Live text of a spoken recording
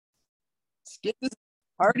get this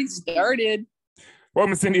party started.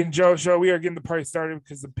 Welcome to Cindy and Joe Show. We are getting the party started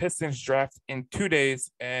because the Pistons draft in 2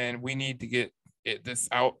 days, and we need to get this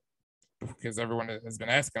out because everyone has been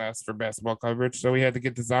asking us for basketball coverage. So we had to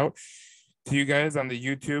get this out to you guys on the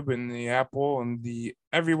YouTube and the Apple and the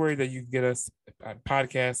everywhere that you get us on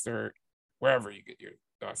podcasts or wherever you get you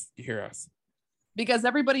hear us. Because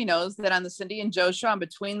everybody knows that on the Cindy and Joe Show on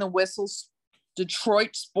Between the Whistles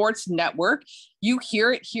Detroit Sports Network, you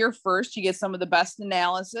hear it here first. You get some of the best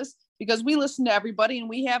analysis because we listen to everybody and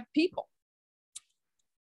we have people.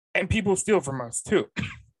 And people steal from us too.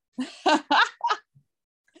 But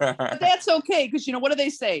that's okay because, you know, what do they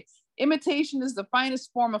say? Imitation is the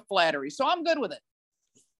finest form of flattery. So I'm good with it.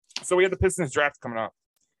 So we have the Pistons draft coming up.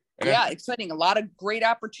 Yeah, exciting. A lot of great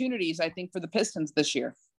opportunities, I think, for the Pistons this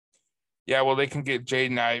year. Yeah, well, they can get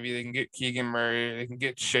Jaden Ivey, they can get Keegan Murray, they can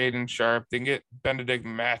get Shaden Sharp, they can get Benedict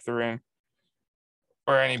Mathurin,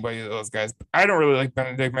 or anybody of those guys. I don't really like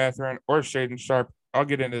Benedict Mathurin or Shaden Sharp. I'll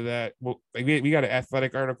get into that. Well, we got an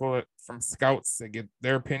athletic article from scouts that get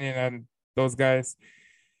their opinion on those guys.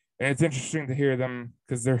 And it's interesting to hear them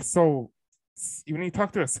because they're so, when you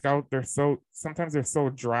talk to a scout, sometimes they're so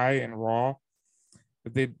dry and raw,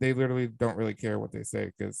 but they literally don't really care what they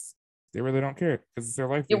say because they really don't care because it's their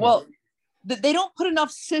life. Yeah, well, they don't put enough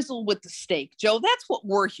sizzle with the steak, Joe. That's what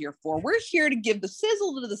we're here for. We're here to give the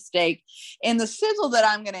sizzle to the steak. And the sizzle that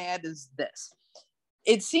I'm going to add is this.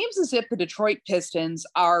 It seems as if the Detroit Pistons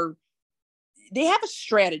they have a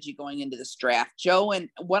strategy going into this draft, Joe. And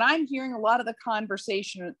what I'm hearing a lot of the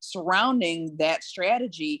conversation surrounding that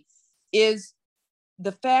strategy is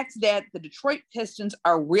the fact that the Detroit Pistons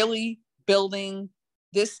are really building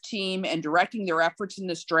this team and directing their efforts in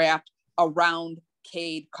this draft around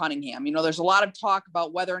Cade Cunningham. You know, there's a lot of talk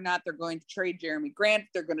about whether or not they're going to trade Jeremy Grant.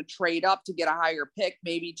 They're going to trade up to get a higher pick,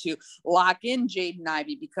 maybe to lock in Jaden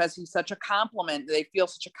Ivey because he's such a compliment. They feel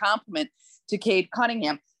such a compliment to Cade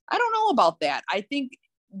Cunningham. I don't know about that. I think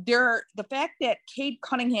the fact that Cade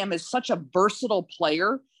Cunningham is such a versatile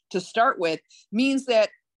player to start with means that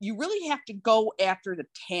you really have to go after the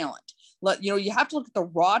talent. You have to look at the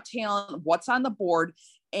raw talent, what's on the board,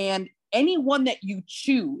 and anyone that you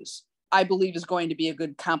choose, I believe, is going to be a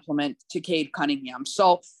good compliment to Cade Cunningham.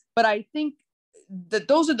 So, but I think that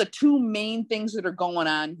those are the two main things that are going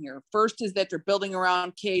on here. First is that they're building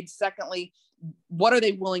around Cade. Secondly, what are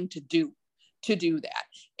they willing to do that?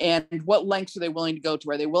 And what lengths are they willing to go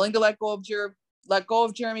to? Are they willing to let go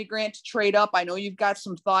of Jeremy Grant to trade up? I know you've got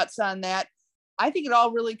some thoughts on that. I think it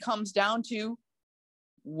all really comes down to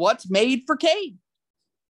what's made for Cade.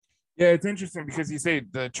 Yeah, it's interesting because you say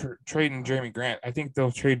the trading Jeremy Grant. I think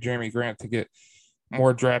they'll trade Jeremy Grant to get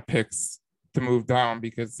more draft picks to move down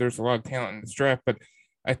because there's a lot of talent in this draft. But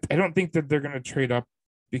I don't think that they're going to trade up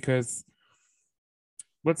because,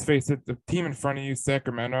 let's face it, the team in front of you,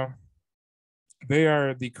 Sacramento, they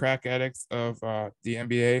are the crack addicts of the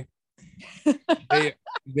NBA.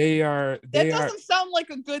 They are. That doesn't sound like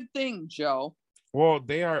a good thing, Joe. Well,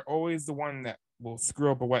 they are always the one that will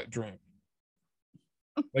screw up a wet dream.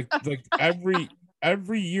 Like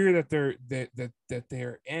every year that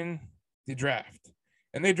they're in the draft,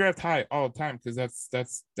 and they draft high all the time because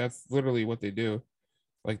that's literally what they do.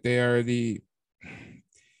 Like they're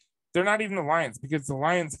not even the Lions because the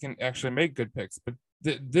Lions can actually make good picks, but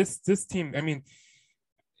this team, I mean,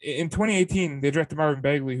 in 2018 they drafted Marvin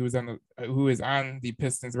Bagley, who is on the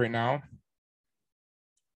Pistons right now.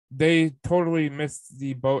 They totally missed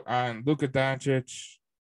the boat on Luka Doncic,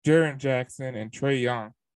 Jaren Jackson, and Trae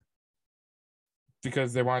Young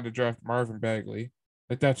because they wanted to draft Marvin Bagley.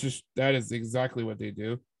 But that is exactly what they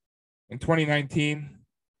do. In 2019,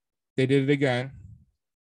 they did it again.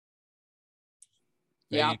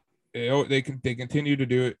 Yeah, they continue to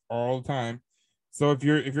do it all the time. So if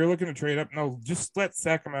you're looking to trade up, no, just let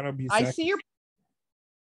Sacramento be.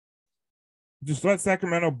 Just let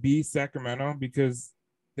Sacramento be Sacramento because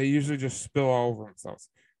they usually just spill all over themselves.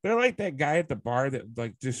 They're like that guy at the bar that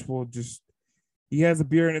he has a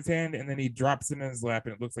beer in his hand and then he drops it in his lap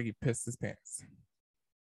and it looks like he pissed his pants.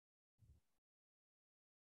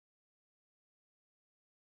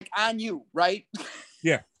 On you, right?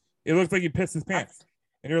 Yeah, it looks like he pissed his pants,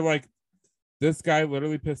 and you're like, this guy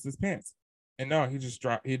literally pissed his pants. And no, he just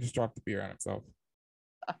dropped the beer on himself.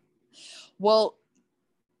 Well,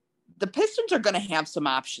 the Pistons are going to have some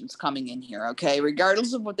options coming in here, okay,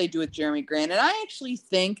 regardless of what they do with Jeremy Grant. And I actually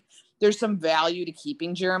think there's some value to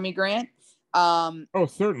keeping Jeremy Grant. Oh,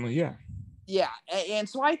 certainly, yeah. Yeah, and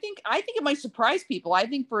so I think it might surprise people. I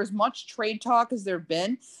think for as much trade talk as there've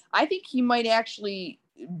been, I think he might actually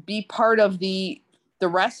be part of the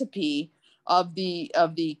recipe of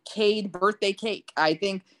the Cade birthday cake. I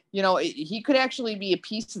think he could actually be a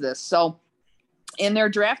piece of this. So, and their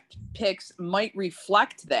draft picks might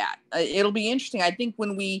reflect that. It'll be interesting. I think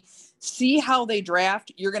when we see how they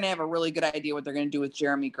draft, you're going to have a really good idea what they're going to do with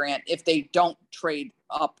Jeremy Grant if they don't trade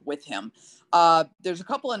up with him. There's a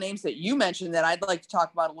couple of names that you mentioned that I'd like to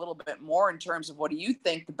talk about a little bit more in terms of what do you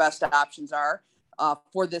think the best options are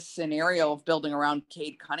for this scenario of building around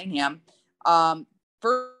Cade Cunningham.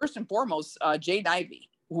 First and foremost, Jaden Ivey,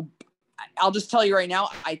 who I'll just tell you right now,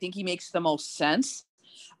 I think he makes the most sense.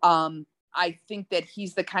 I think that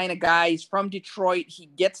he's the kind of guy, he's from Detroit. He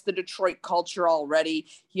gets the Detroit culture already.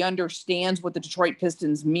 He understands what the Detroit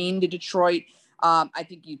Pistons mean to Detroit. I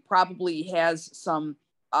think he probably has some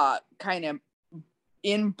kind of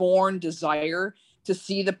inborn desire to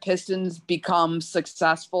see the Pistons become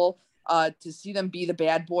successful, to see them be the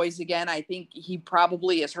bad boys again. I think he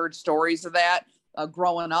probably has heard stories of that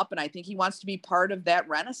growing up, and I think he wants to be part of that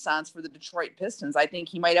renaissance for the Detroit Pistons. I think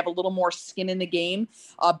he might have a little more skin in the game,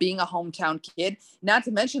 being a hometown kid, not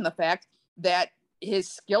to mention the fact that his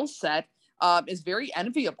skill set is very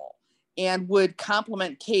enviable and would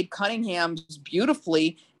complement Cade Cunningham's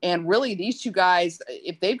beautifully. And really, these two guys,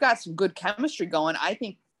 if they've got some good chemistry going, I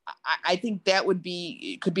think that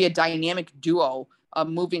could be a dynamic duo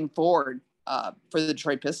moving forward for the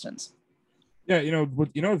Detroit Pistons. Yeah,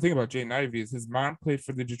 the thing about Jaden Ivey is his mom played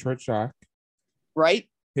for the Detroit Shock. Right.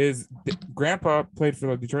 His grandpa played for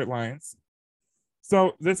the Detroit Lions.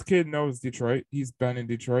 So this kid knows Detroit. He's been in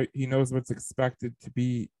Detroit. He knows what's expected to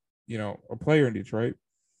be, a player in Detroit.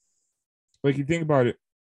 Like, you think about it,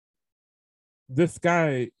 this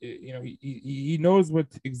guy, he knows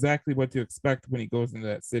exactly what to expect when he goes into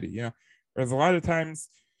that city. There's a lot of times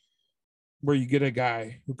where you get a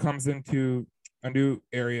guy who comes into a new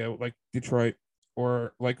area like Detroit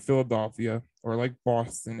or like Philadelphia or like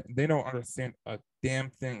Boston. They don't understand a damn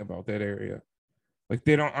thing about that area. Like,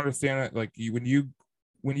 they don't understand it. Like, when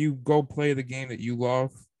you go play the game that you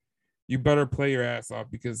love, you better play your ass off,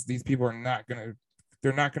 because these people are not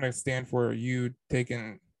gonna stand for you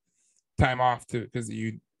taking time off because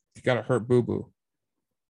you got a hurt boo-boo.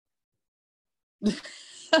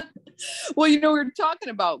 Well, we're talking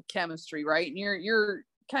about chemistry, right? And you're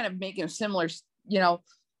kind of making a similar,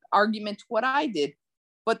 argument to what I did.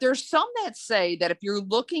 But there's some that say that if you're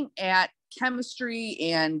looking at chemistry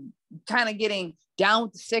and kind of getting down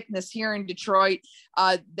with the sickness here in Detroit,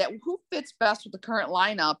 that who fits best with the current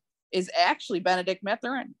lineup is actually Benedict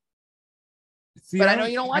Mathurin. But I know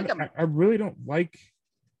you don't like him. I really don't like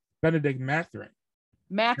Benedict Mathurin.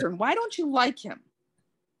 Why don't you like him?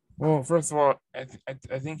 Well, first of all,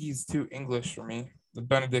 I think he's too English for me. The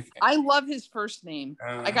Benedict. I love his first name.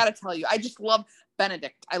 I gotta tell you, I just love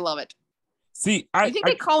Benedict. I love it. See, I think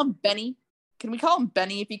they call him Benny. Can we call him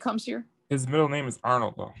Benny if he comes here? His middle name is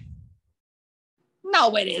Arnold, though.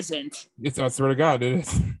 No, it isn't. I swear to God, it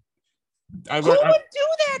is. Who would do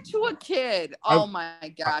that to a kid? Oh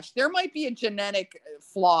my gosh, there might be a genetic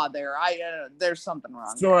flaw there. There's something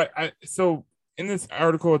wrong. So in this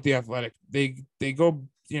article at The Athletic, they go,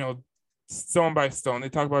 stone by stone. They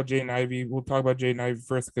talk about Jaden Ivey. We'll talk about Jaden Ivey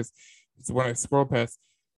first because it's when I scroll past.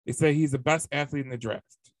 They say he's the best athlete in the draft.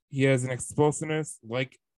 He has an explosiveness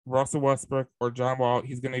like Russell Westbrook or John Wall.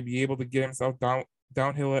 He's going to be able to get himself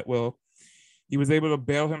downhill at will. He was able to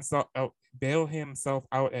bail himself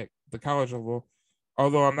out at the college level,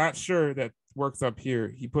 although I'm not sure that works up here.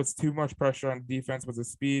 He puts too much pressure on defense with his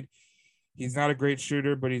speed. He's not a great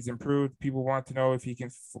shooter, but he's improved. People want to know if he can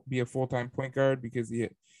be a full-time point guard because he's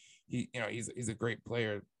a great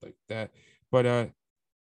player like that. But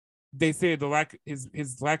they say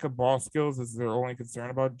his lack of ball skills is their only concern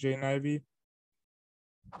about Jaden Ivey.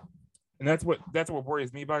 And that's what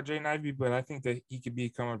worries me about Jaden Ivey, but I think that he could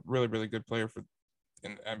become a really, really good player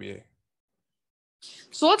in the NBA.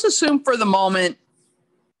 So let's assume for the moment,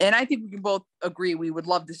 and I think we can both agree we would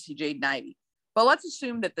love to see Jaden Ivey, but let's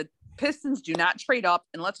assume that the Pistons do not trade up,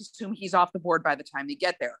 and let's assume he's off the board by the time they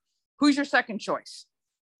get there. Who's your second choice?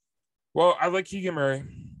 Well, I like Keegan Murray.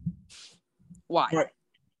 Why? But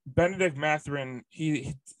Benedict Mathurin,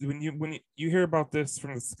 when you hear about this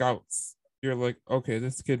from the scouts, you're like, okay,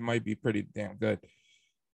 this kid might be pretty damn good.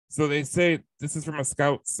 So they say, this is from a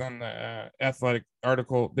Scouts on the Athletic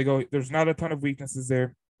article. They go, there's not a ton of weaknesses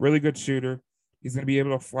there. Really good shooter. He's going to be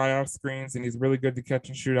able to fly off screens, and he's really good to catch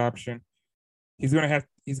and shoot option. He's going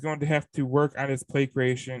to have to work on his play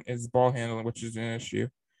creation, his ball handling, which is an issue.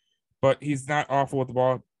 But he's not awful with the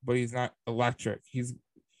ball, but he's not electric. He's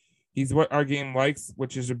what our game likes,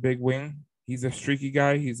 which is a big wing. He's a streaky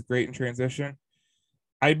guy. He's great in transition.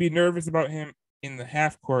 I'd be nervous about him in the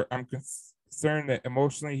half court. I'm concerned that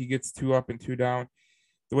emotionally he gets too up and too down.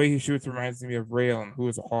 The way he shoots reminds me of Ray Allen, who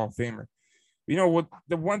is a Hall of Famer. You know what?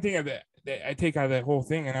 The one thing that I take out of that whole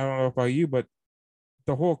thing, and I don't know about you, but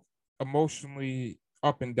the whole emotionally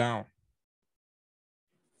up and down.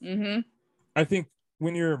 Mm-hmm. I think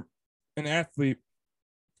when you're an athlete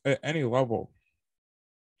at any level,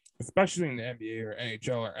 especially in the NBA or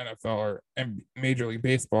NHL or NFL or Major League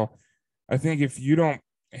Baseball, I think if you don't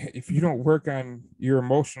work on your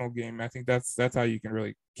emotional game, I think that's how you can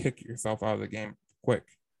really kick yourself out of the game quick.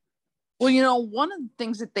 Well, you know, one of the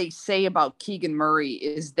things that they say about Keegan Murray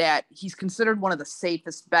is that he's considered one of the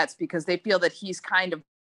safest bets because they feel that he's kind of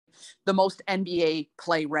the most NBA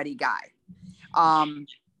play ready guy.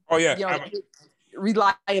 Oh yeah, you know,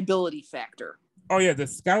 reliability factor. Oh yeah, the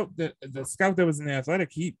scout that was in the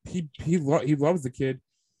Athletic, he loves the kid.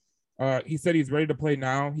 He said he's ready to play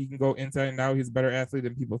now. He can go inside now. He's a better athlete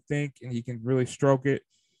than people think, and he can really stroke it.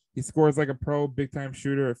 He scores like a pro, big time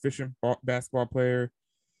shooter, efficient basketball player.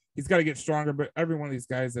 He's got to get stronger, but every one of these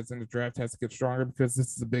guys that's in the draft has to get stronger because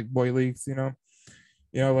this is a big boy leagues,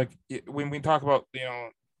 like when we talk about,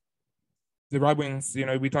 the Red Wings,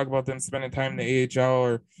 we talk about them spending time in the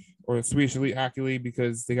AHL or the Swedish Elite Hockey League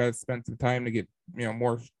because they got to spend some time to get,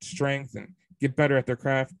 more strength and get better at their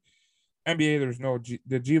craft. NBA, there's no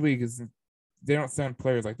the G League they don't send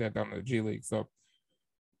players like that down to the G League. So,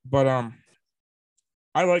 but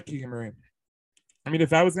I like Keegan Murray. I mean,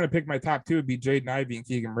 if I was going to pick my top two, it'd be Jaden Ivey and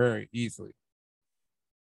Keegan Murray easily.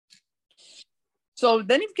 So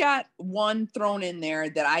then you've got one thrown in there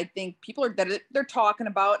that I think people they're talking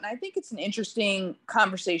about, and I think it's an interesting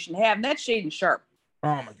conversation to have, and that's Shaedon Sharpe.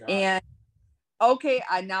 Oh my God. And okay,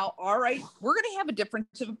 all right, we're going to have a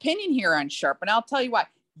difference of opinion here on Sharpe, and I'll tell you why.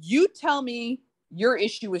 You tell me your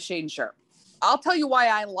issue with Shaedon Sharpe. I'll tell you why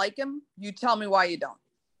I like him. You tell me why you don't.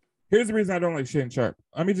 Here's the reason I don't like Shaedon Sharpe.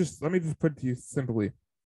 Let me just put it to you simply.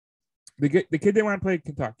 The kid didn't want to play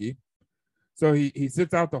Kentucky, so he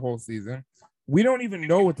sits out the whole season. We don't even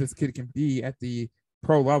know what this kid can be at the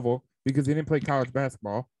pro level because he didn't play college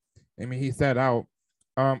basketball. I mean, he sat out.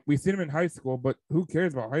 We've seen him in high school, but who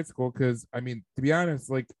cares about high school? Because, I mean, to be honest,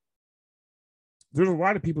 like, there's a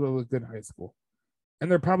lot of people that look good in high school, and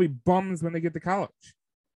they're probably bums when they get to college.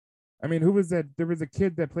 I mean, who was that? There was a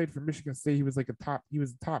kid that played for Michigan State. He was a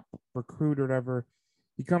top recruit or whatever.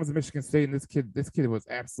 He comes to Michigan State, and this kid was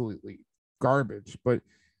absolutely garbage. But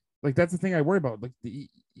like, that's the thing I worry about. Like,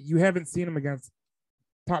 you haven't seen him against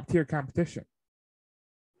top tier competition.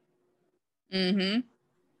 Mm-hmm.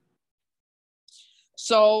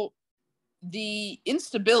 So the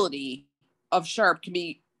instability of Sharpe can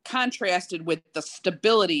be contrasted with the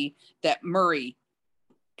stability that Murray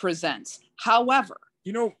presents. However,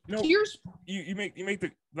 here's you make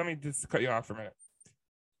the. Let me just cut you off for a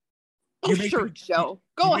minute. Sure, Joe.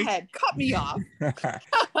 Go ahead. Cut me off.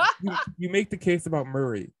 you make the case about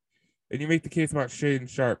Murray, and you make the case about Shaedon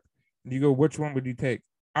Sharpe, and you go, which one would you take?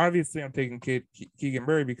 Obviously, I'm taking Keegan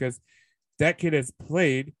Murray because that kid has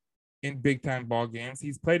played in big time ball games.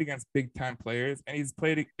 He's played against big time players, and he's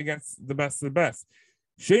played against the best of the best.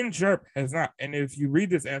 Shaedon Sharpe has not. And if you read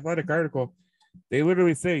this Athletic article, they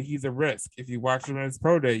literally say he's a risk. If you watch him in his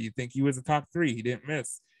pro day, you think he was a top 3. He didn't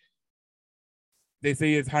miss. They say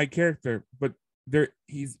he has high character, but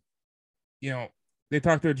he's, they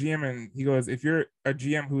talk to a GM and he goes, if you're a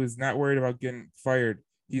GM who is not worried about getting fired,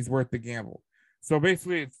 he's worth the gamble. So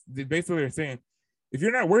basically they're saying, if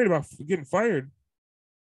you're not worried about getting fired,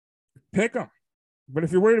 pick him. But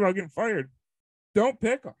if you're worried about getting fired, don't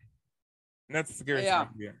pick him. And that's the scary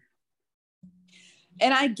thing.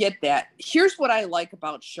 And I get that. Here's what I like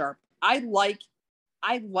about Sharpe. I like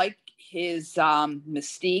his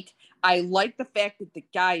mystique. I like the fact that the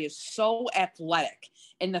guy is so athletic,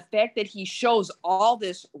 and the fact that he shows all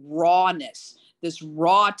this rawness, this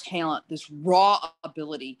raw talent, this raw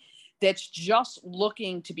ability that's just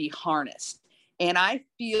looking to be harnessed. And I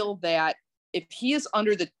feel that if he is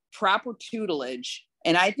under the proper tutelage,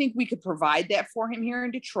 and I think we could provide that for him here in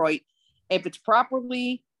Detroit, if it's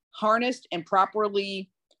properly harnessed and properly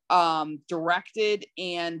directed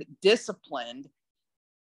and disciplined,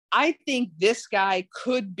 I think this guy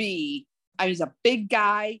could be, he's a big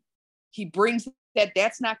guy. He brings that.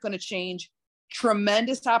 That's not going to change.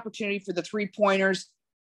 Tremendous opportunity for the 3-pointers.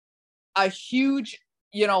 A huge,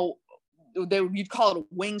 you'd call it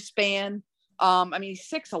a wingspan. He's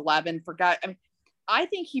 6'11", I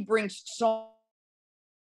think he brings so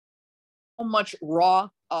much raw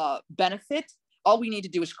benefit. All we need to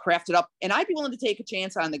do is craft it up. And I'd be willing to take a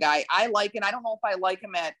chance on the guy. I like, and I don't know if I like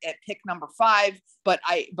him at pick number 5, but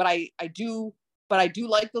I do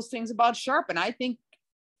like those things about Sharpe. And I think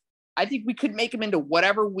we could make him into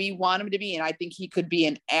whatever we want him to be. And I think he could be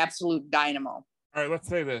an absolute dynamo. All right, let's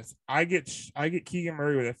say this. I get Keegan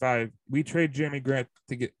Murray with a 5. We trade Jeremy Grant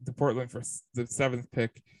to get to Portland for the 7th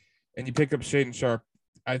pick, and you pick up Shaden Sharp.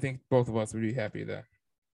 I think both of us would be happy then.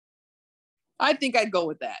 I think I'd go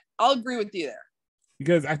with that. I'll agree with you there.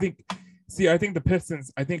 Because I think the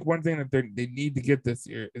Pistons, I think one thing that they need to get this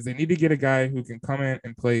year is they need to get a guy who can come in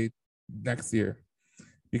and play next year.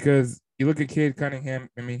 Because you look at Cade Cunningham,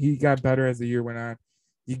 I mean, he got better as the year went on.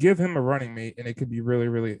 You give him a running mate, and it could be really,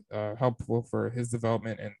 really helpful for his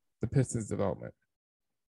development and the Pistons' development.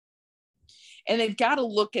 And they've got to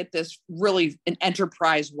look at this really an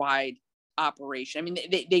enterprise-wide operation. I mean,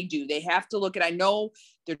 they do. They have to look at, I know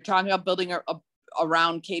they're talking about building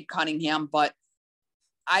around Cade Cunningham, but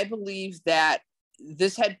I believe that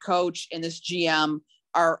this head coach and this GM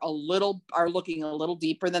are looking a little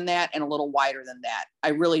deeper than that and a little wider than that. I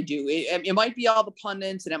really do. It might be all the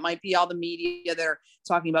pundits and it might be all the media that are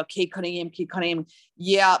talking about Cade Cunningham.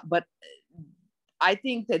 Yeah, but I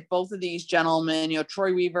think that both of these gentlemen,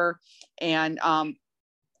 Troy Weaver and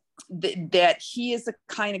that he is the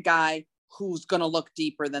kind of guy who's going to look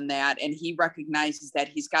deeper than that. And he recognizes that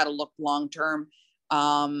he's got to look long-term.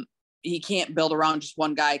 He can't build around just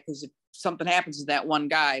one guy, because if something happens to that one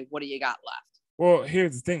guy, what do you got left? Well,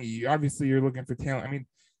 here's the thing. You're looking for talent. I mean,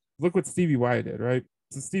 look what Stevie Y did, right?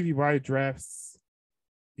 So Stevie Y drafts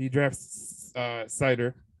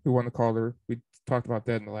Sider, who won the Calder. We talked about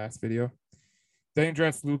that in the last video. Then he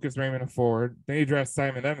drafts Lucas Raymond, a forward. Then he drafts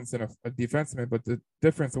Simon Evanson, a defenseman. But the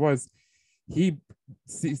difference was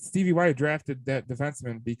Stevie Y drafted that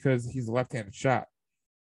defenseman because he's a left-handed shot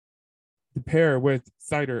to pair with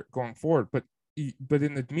Sider going forward. But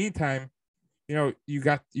in the meantime, you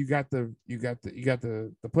got the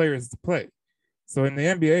players to play. So in the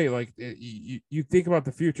NBA, like you think about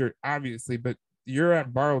the future, obviously, but you're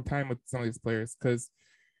on borrowed time with some of these players because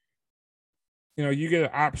you get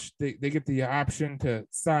an option. They get the option to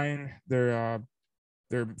sign their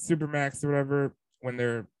supermax or whatever when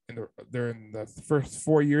they're in the first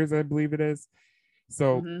 4 years, I believe it is.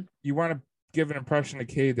 So you want to give an impression to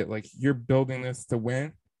Cade that like you're building this to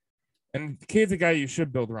win. And Cade's a guy you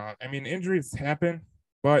should build around. I mean, injuries happen,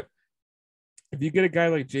 but if you get a guy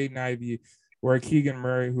like Jaden Ivey or a Keegan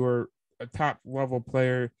Murray who are a top level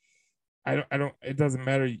player, it doesn't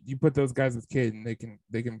matter. You put those guys with Cade and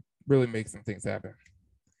they can really make some things happen.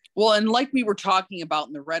 Well, and like we were talking about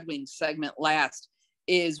in the Red Wings segment last,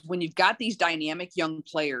 is when you've got these dynamic young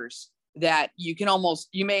players that you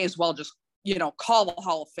may as well just, call the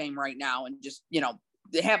Hall of Fame right now and just,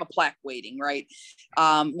 they have a plaque waiting, right?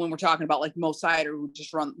 When we're talking about like Mo Sider, who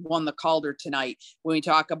just won the Calder tonight, when we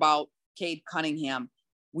talk about Cade Cunningham,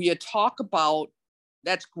 we talk about,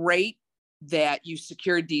 that's great that you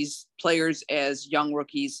secured these players as young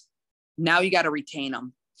rookies. Now you got to retain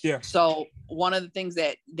them. Yeah. So one of the things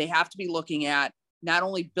that they have to be looking at, not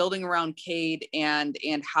only building around Cade and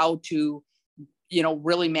how to,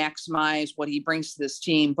 really maximize what he brings to this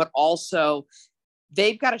team, but also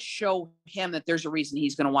they've got to show him that there's a reason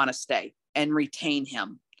he's going to want to stay and retain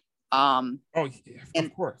him. Of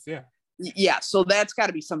course. Yeah. Yeah. So that's got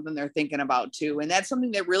to be something they're thinking about too. And that's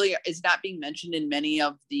something that really is not being mentioned in many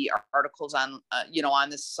of the articles on, on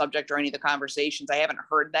this subject or any of the conversations. I haven't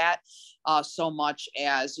heard that so much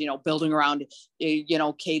as, building around,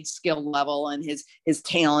 Cade's skill level and his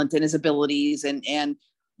talent and his abilities and,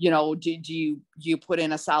 do you put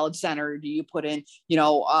in a solid center? Do you put in,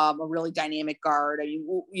 a really dynamic guard? I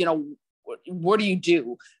mean, what do you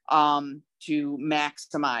do to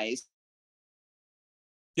maximize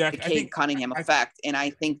the Cade Cunningham effect? And I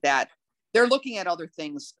think that they're looking at other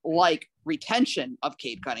things like retention of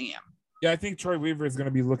Cade Cunningham. Yeah, I think Troy Weaver is going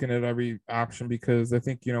to be looking at every option because I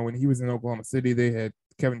think, when he was in Oklahoma City, they had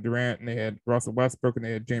Kevin Durant and they had Russell Westbrook and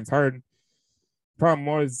they had James Harden. Problem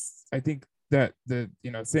was, I think that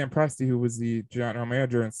Sam Presti, who was the general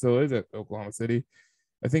manager and still is at Oklahoma City,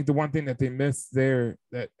 I think the one thing that they missed there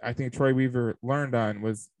that I think Troy Weaver learned on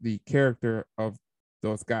was the character of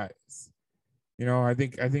those guys. I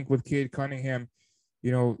think with Cade Cunningham,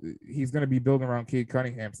 he's going to be building around Cade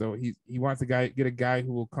Cunningham. So he wants get a guy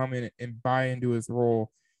who will come in and buy into his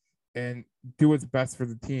role and do what's best for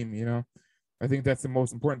the team. I think that's the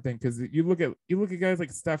most important thing because you look at guys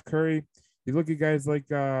like Steph Curry. You look at guys like,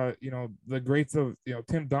 the greats of,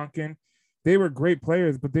 Tim Duncan. They were great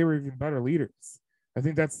players, but they were even better leaders. I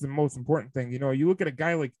think that's the most important thing. You look at a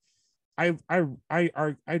guy like I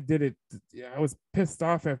did it. I was pissed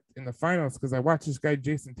off in the finals because I watched this guy,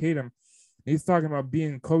 Jason Tatum. He's talking about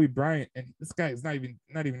being Kobe Bryant, and this guy is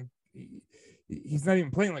he's not even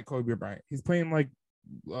playing like Kobe Bryant. He's playing like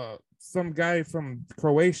some guy from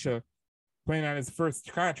Croatia playing on his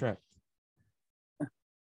first contract.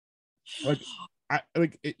 Like,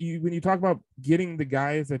 when you talk about getting the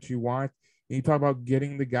guys that you want, and you talk about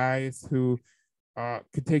getting the guys who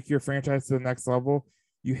could take your franchise to the next level,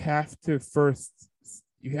 you have to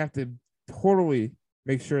totally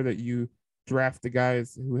make sure that you draft the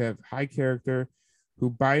guys who have high character, who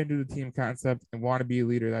buy into the team concept and want to be a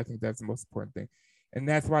leader. I think that's the most important thing. And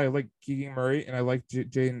that's why I like Keegan Murray and I like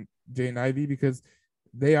Jay and Ivy, because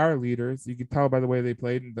they are leaders. You can tell by the way they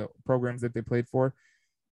played and the programs that they played for.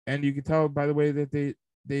 And you can tell by the way that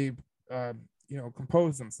they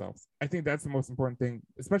compose themselves. I think that's the most important thing,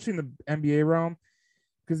 especially in the NBA realm.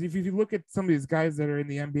 Because if you look at some of these guys that are in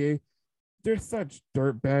the NBA, they're such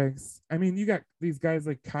dirt bags. I mean, you got these guys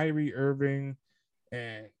like Kyrie Irving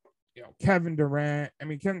and Kevin Durant. I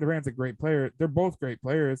mean, Kevin Durant's a great player. They're both great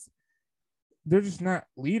players. They're just not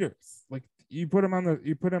leaders. Like you put them on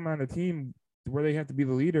the team where they have to be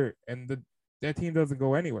the leader, and that team doesn't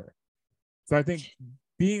go anywhere. So I think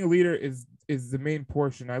being a leader is the main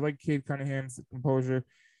portion. I like Cade Cunningham's composure.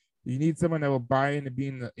 You need someone that will buy into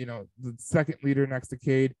being the second leader next to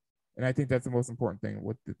Cade, and I think that's the most important thing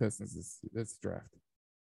with the Pistons this draft.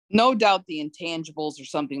 No doubt the intangibles are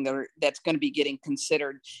something that's going to be getting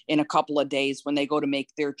considered in a couple of days when they go to make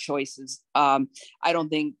their choices. I don't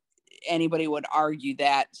think anybody would argue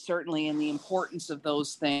that, certainly in the importance of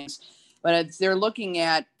those things. But as they're looking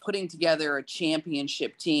at putting together a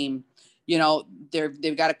championship team,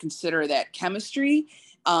 they've got to consider that chemistry.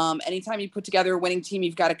 Anytime you put together a winning team,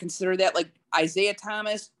 you've got to consider that. Like Isaiah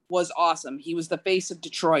Thomas was awesome. He was the face of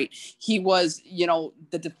Detroit. He was,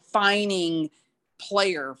 the defining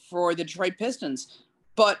player for the Detroit Pistons.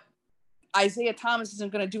 But Isaiah Thomas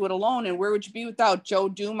isn't going to do it alone. And where would you be without Joe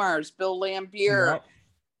Dumars, Bill Lambier? Yep.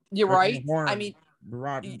 You're right. Mahorn, I mean,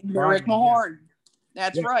 Rick Mahorn.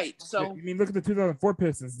 That's right. So I mean, look at the 2004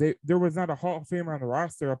 Pistons. There was not a Hall of Famer on the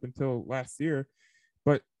roster up until last year,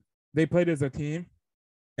 but they played as a team,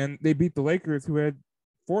 and they beat the Lakers, who had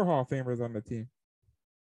 4 Hall of Famers on the team.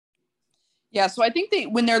 Yeah, so I think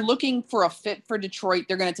when they're looking for a fit for Detroit,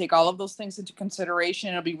 they're going to take all of those things into consideration.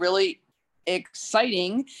 It'll be really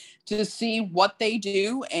exciting to see what they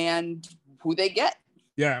do and who they get.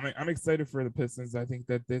 Yeah, I mean, I'm excited for the Pistons. I think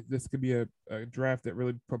that this could be a draft that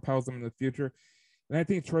really propels them in the future. And I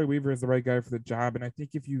think Troy Weaver is the right guy for the job. And I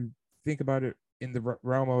think if you think about it in the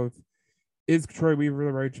realm of, is Troy Weaver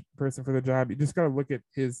the right person for the job? You just got to look at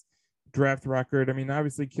his draft record. I mean,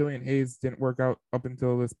 obviously Killian Hayes didn't work out up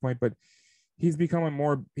until this point, but he's becoming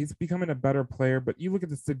a better player. But you look at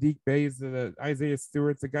the Sadiq Bays, the Isaiah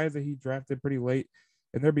Stewarts, the guys that he drafted pretty late,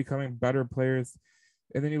 and they're becoming better players.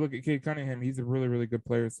 And then you look at Cade Cunningham; he's a really, really good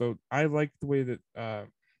player. So I like the way that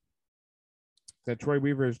Troy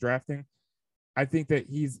Weaver is drafting. I think that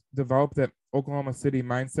he's developed that Oklahoma City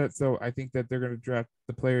mindset. So I think that they're going to draft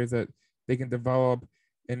the players that they can develop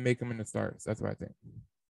and make them into stars. That's what I think.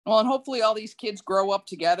 Well, and hopefully all these kids grow up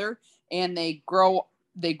together and they grow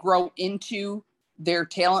into their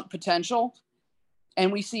talent potential.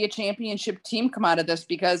 And we see a championship team come out of this,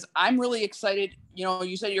 because I'm really excited.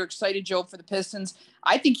 You said you're excited, Joe, for the Pistons.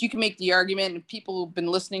 I think you can make the argument, and people who've been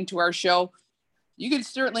listening to our show, you could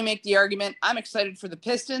certainly make the argument. I'm excited for the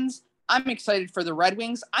Pistons. I'm excited for the Red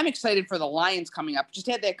Wings. I'm excited for the Lions coming up. Just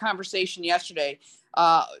had that conversation yesterday,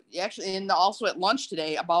 actually, and also at lunch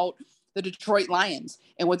today, about the Detroit Lions.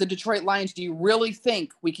 And with the Detroit Lions, do you really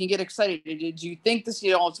think we can get excited? Do you think this,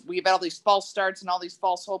 we've had all these false starts and all these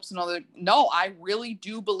false hopes and all that? No, I really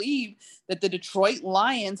do believe that the Detroit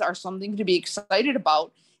Lions are something to be excited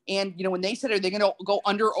about. And, when they said, are they going to go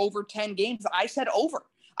over 10 games? I said over.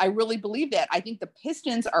 I really believe that. I think the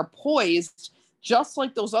Pistons are poised, just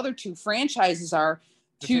like those other two franchises are,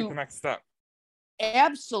 to take the next step.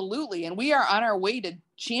 Absolutely. And we are on our way to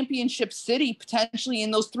championship city, potentially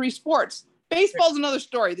in those 3 sports. Baseball's another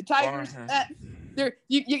story. The Tigers,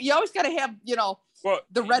 you always got to have,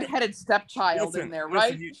 the redheaded stepchild in there,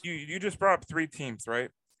 right? You just brought up 3 teams, right?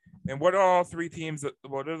 And what are all 3 teams?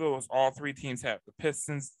 What are those all 3 teams have? The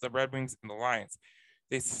Pistons, the Red Wings, and the Lions.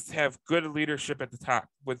 They have good leadership at the top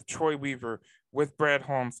with Troy Weaver, with Brad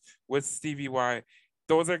Holmes, with Stevie Y.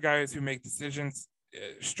 Those are guys who make decisions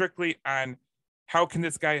strictly on how can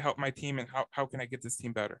this guy help my team and how can I get this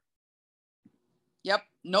team better? Yep,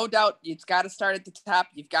 no doubt. It's got to start at the top.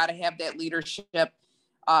 You've got to have that leadership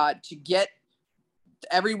to get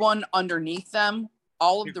everyone underneath them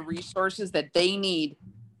all of the resources that they need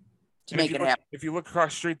to make it happen. If you look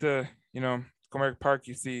across the street to, Comerica Park,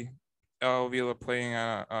 you see El Avila playing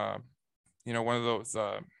on, one of those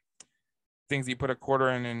things you put a quarter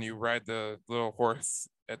in and you ride the little horse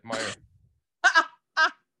at Meyer.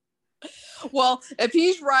 Well, if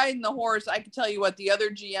he's riding the horse, I can tell you what, the other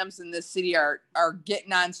GMs in this city are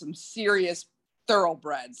getting on some serious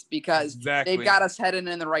thoroughbreds because Exactly. they've got us heading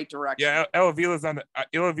in the right direction. Yeah, El Avila's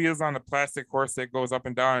on the plastic horse that goes up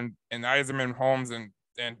and down, and Eiserman, Holmes, and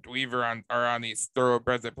Weaver are on these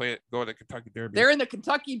thoroughbreds that go to the Kentucky Derby. They're in the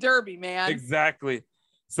Kentucky Derby, man. Exactly.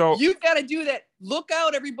 So you've got to do that. Look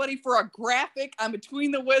out, everybody, for a graphic on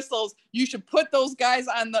Between the Whistles. You should put those guys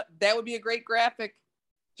on that would be a great graphic.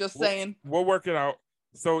 Just saying. We'll work it out.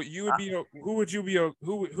 So you would be who would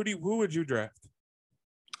you draft?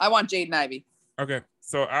 I want Jaden Ivey. Okay,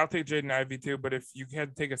 so I'll take Jaden Ivey too. But if you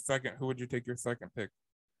had to take a second, who would you take your second pick?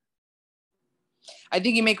 I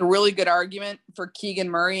think you make a really good argument for Keegan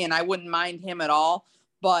Murray, and I wouldn't mind him at all.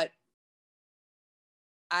 But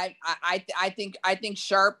I think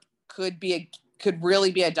Sharp could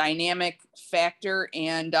really be a dynamic factor,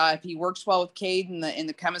 and if he works well with Cade and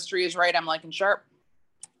the chemistry is right, I'm liking Sharp.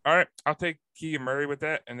 All right, I'll take Keegan Murray with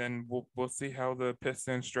that, and then we'll see how the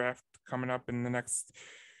Pistons draft coming up in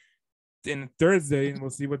Thursday, and we'll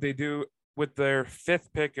see what they do with their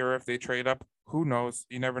fifth pick, or if they trade up. Who knows?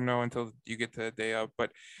 You never know until you get to the day of.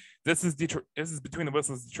 But this is Detroit. This is Between the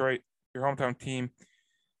Whistles, Detroit, your hometown team.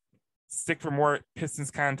 Stick for more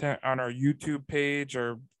Pistons content on our YouTube page,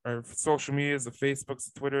 our social medias, the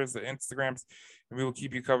Facebooks, the Twitters, the Instagrams, and we will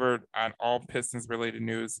keep you covered on all Pistons related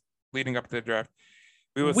news leading up to the draft.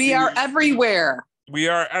 We are everywhere. We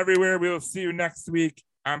are everywhere. We will see you next week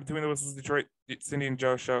on Between the Whistles, Detroit, Cindy and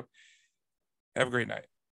Joe show. Have a great night.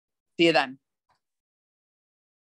 See you then.